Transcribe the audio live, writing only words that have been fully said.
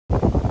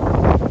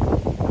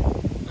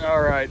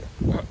All right,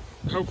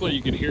 hopefully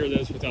you can hear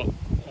this without,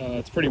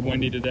 it's pretty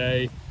windy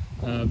today,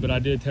 but I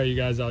did tell you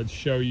guys I'd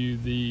show you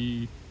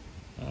the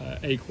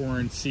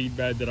acorn seed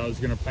bed that I was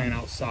gonna plant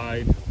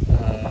outside.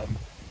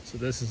 So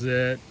this is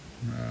it.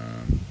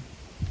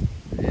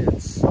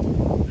 There's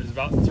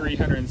about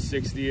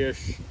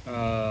 360-ish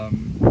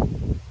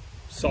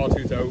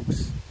sawtooth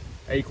oaks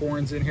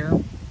acorns in here.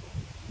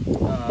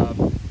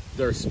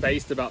 They're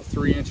spaced about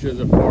 3 inches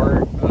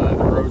apart. The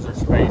rows are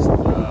spaced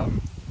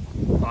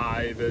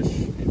 5-ish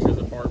inches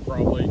apart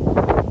probably.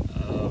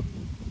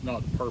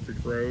 Not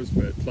perfect rows,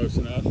 but close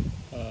enough.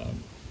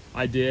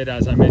 I did,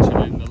 as I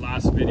mentioned in the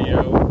last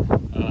video,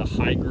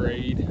 high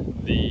grade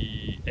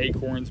the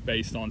acorns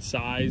based on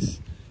size.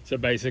 So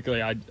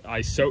basically I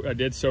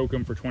did soak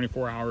them for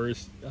 24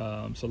 hours.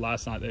 So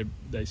last night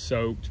they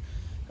soaked.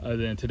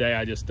 Then today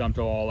I just dumped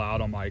it all out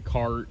on my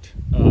cart.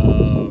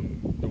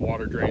 The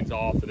water drains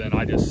off, and then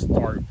I just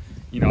start,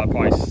 I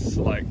probably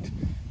select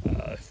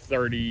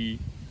 30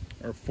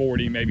 or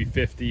 40, maybe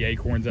 50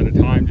 acorns at a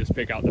time. Just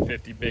pick out the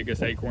 50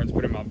 biggest acorns,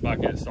 put them in my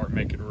bucket, and start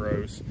making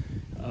rows.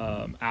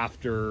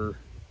 After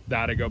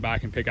that, I go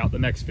back and pick out the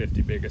next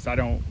 50 biggest.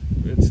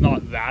 It's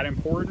not that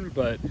important,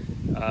 but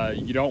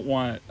you don't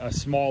want a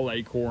small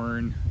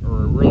acorn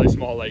or a really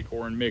small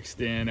acorn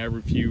mixed in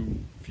every few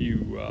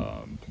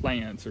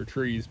plants or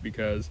trees,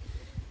 because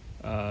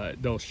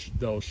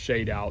they'll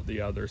shade out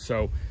the other.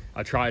 So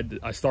I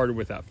started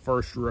with that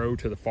first row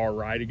to the far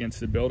right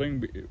against the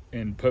building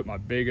and put my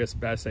biggest,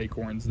 best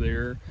acorns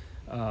there,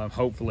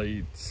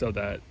 hopefully so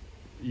that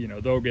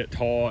they'll get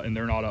tall and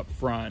they're not up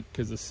front,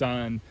 because the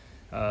sun,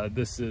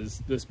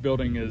 this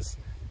building is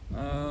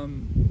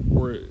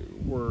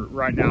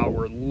right now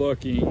we're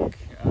looking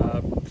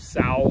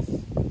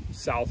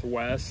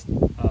southwest,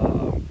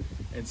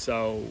 and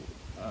so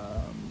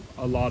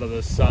a lot of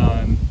the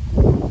sun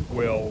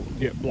will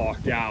get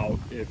blocked out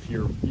if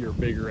your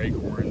bigger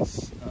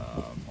acorns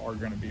are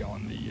going to be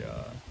on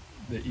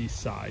the east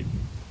side.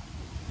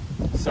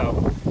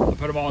 So I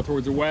put them all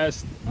towards the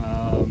west.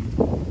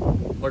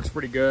 Looks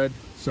pretty good.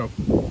 So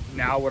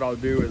now what I'll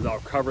do is I'll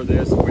cover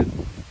this with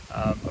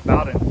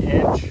about an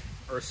inch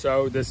or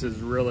so. This is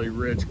really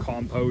rich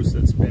compost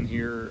that's been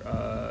here.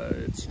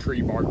 It's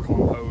tree bark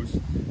compost.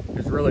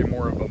 It's really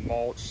more of a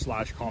mulch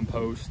slash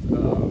compost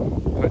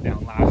put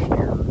down last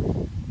year.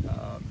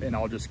 And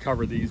I'll just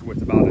cover these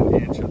with about an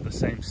inch of the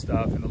same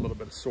stuff and a little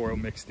bit of soil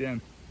mixed in.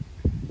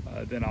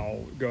 Then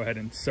I'll go ahead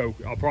and soak.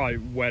 I'll probably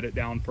wet it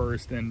down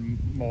first, then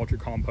mulch or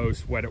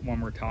compost, wet it one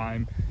more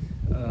time.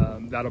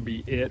 That'll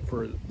be it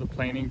for the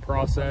planting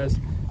process.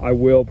 I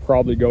will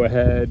probably go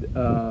ahead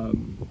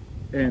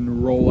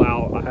and roll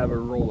out. I have a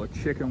roll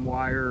of chicken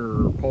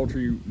wire or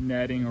poultry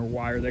netting or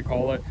wire they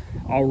call it.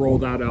 I'll roll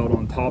that out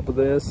on top of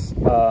this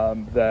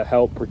to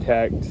help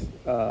protect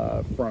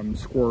from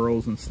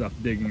squirrels and stuff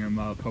digging them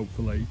up,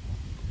 hopefully.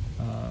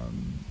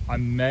 I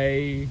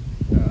may,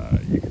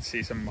 you can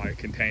see some of my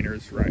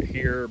containers right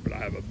here, but I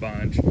have a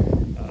bunch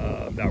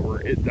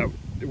that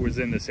was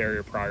in this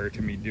area prior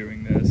to me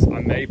doing this.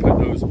 I may put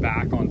those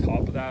back on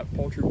top of that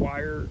poultry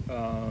wire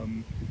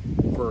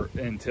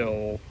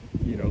until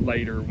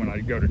later when I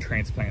go to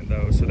transplant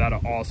those. So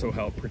that'll also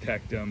help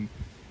protect them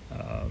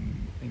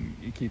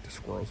and keep the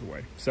squirrels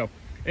away. So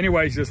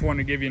anyways, just wanted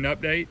to give you an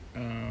update.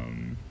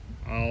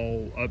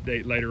 I'll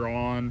update later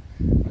on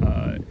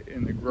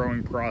in the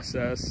growing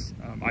process.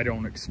 I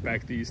don't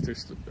expect these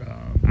to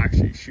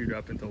actually shoot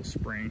up until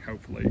spring,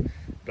 hopefully,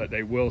 but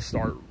they will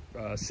start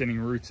sending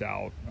roots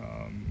out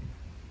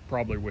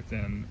probably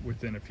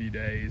within a few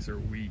days or a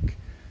week.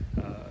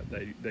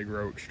 They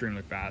grow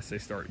extremely fast. They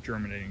start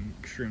germinating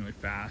extremely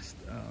fast,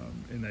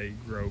 and they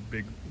grow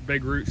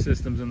big root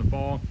systems in the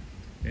fall,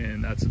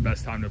 and that's the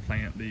best time to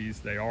plant these.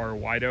 They are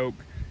white oak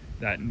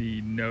that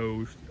need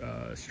no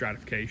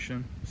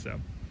stratification. So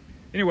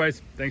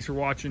anyways, thanks for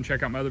watching.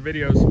 Check out my other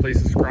videos.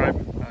 Please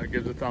subscribe.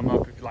 Give us a thumb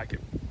up if you like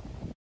it.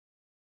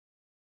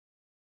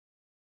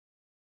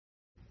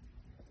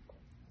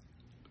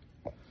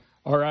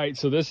 All right,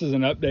 so this is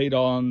an update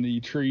on the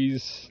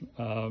trees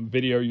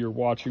video you're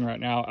watching right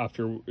now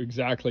after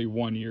exactly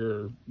 1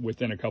 year,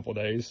 within a couple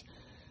days.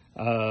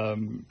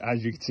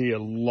 As you can see, a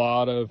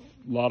lot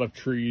of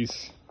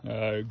trees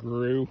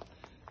grew.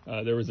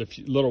 There was a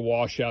little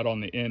washout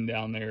on the end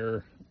down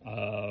there.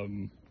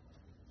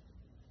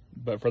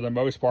 But for the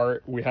most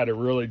part, we had a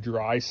really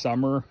dry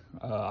summer.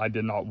 I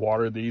did not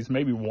water these,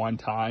 maybe one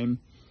time.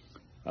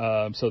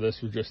 So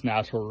this was just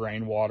natural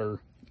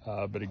rainwater.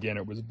 But again,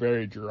 it was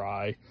very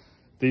dry.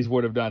 These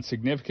would have done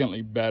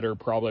significantly better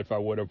probably if I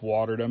would have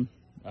watered them.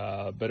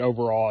 But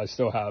overall, I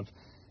still have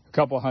a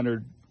couple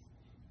hundred,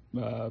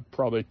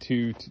 probably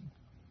 200,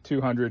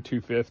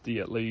 250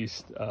 at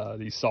least,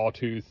 these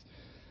sawtooth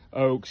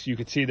oaks. You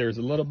can see there's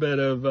a little bit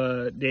of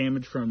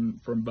damage from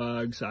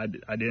bugs. I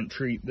didn't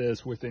treat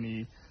this with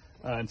any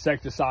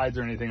insecticides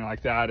or anything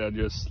like that. I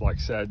just, like I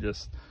said,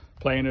 just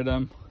planted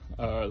them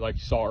like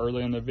you saw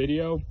earlier in the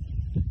video,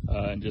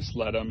 and just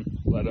let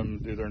them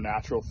do their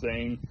natural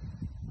thing.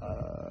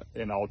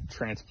 And I'll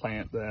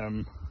transplant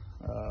them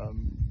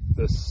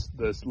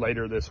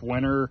later this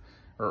winter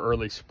or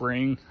early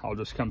spring, I'll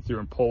just come through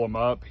and pull them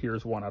up.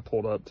 Here's one I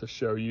pulled up to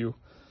show you.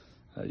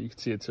 You can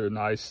see it's a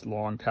nice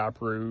long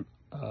taproot,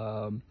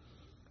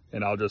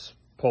 and I'll just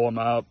pull them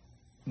up.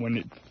 When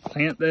you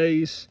plant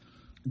these,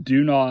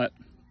 do not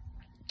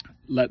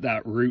let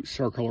that root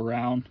circle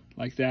around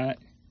like that.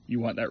 You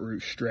want that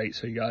root straight,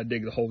 so you gotta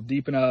dig the hole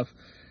deep enough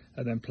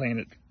and then plant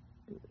it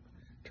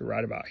to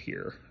right about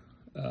here.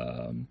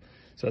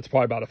 So it's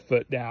probably about a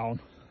foot down.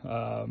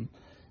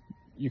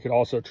 You could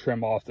also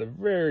trim off the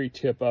very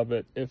tip of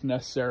it if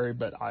necessary,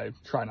 but I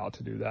try not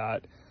to do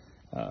that.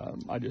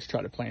 I just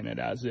try to plant it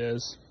as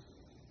is.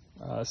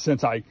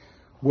 Since I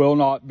will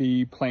not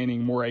be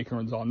planting more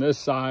acorns on this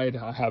side,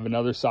 I have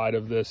another side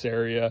of this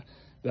area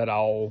that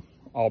I'll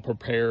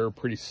prepare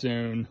pretty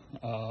soon,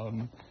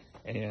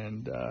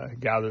 and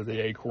gather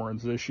the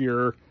acorns this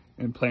year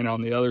and plant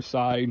on the other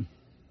side.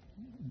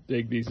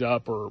 Dig these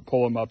up or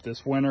pull them up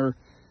this winter,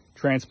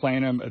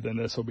 transplant them, and then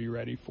this will be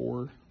ready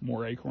for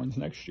more acorns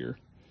next year.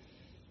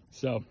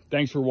 So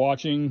thanks for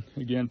watching.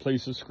 Again,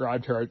 please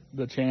subscribe to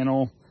the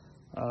channel,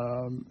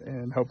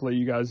 and hopefully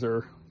you guys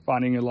are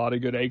finding a lot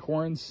of good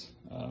acorns,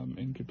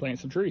 and can plant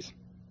some trees.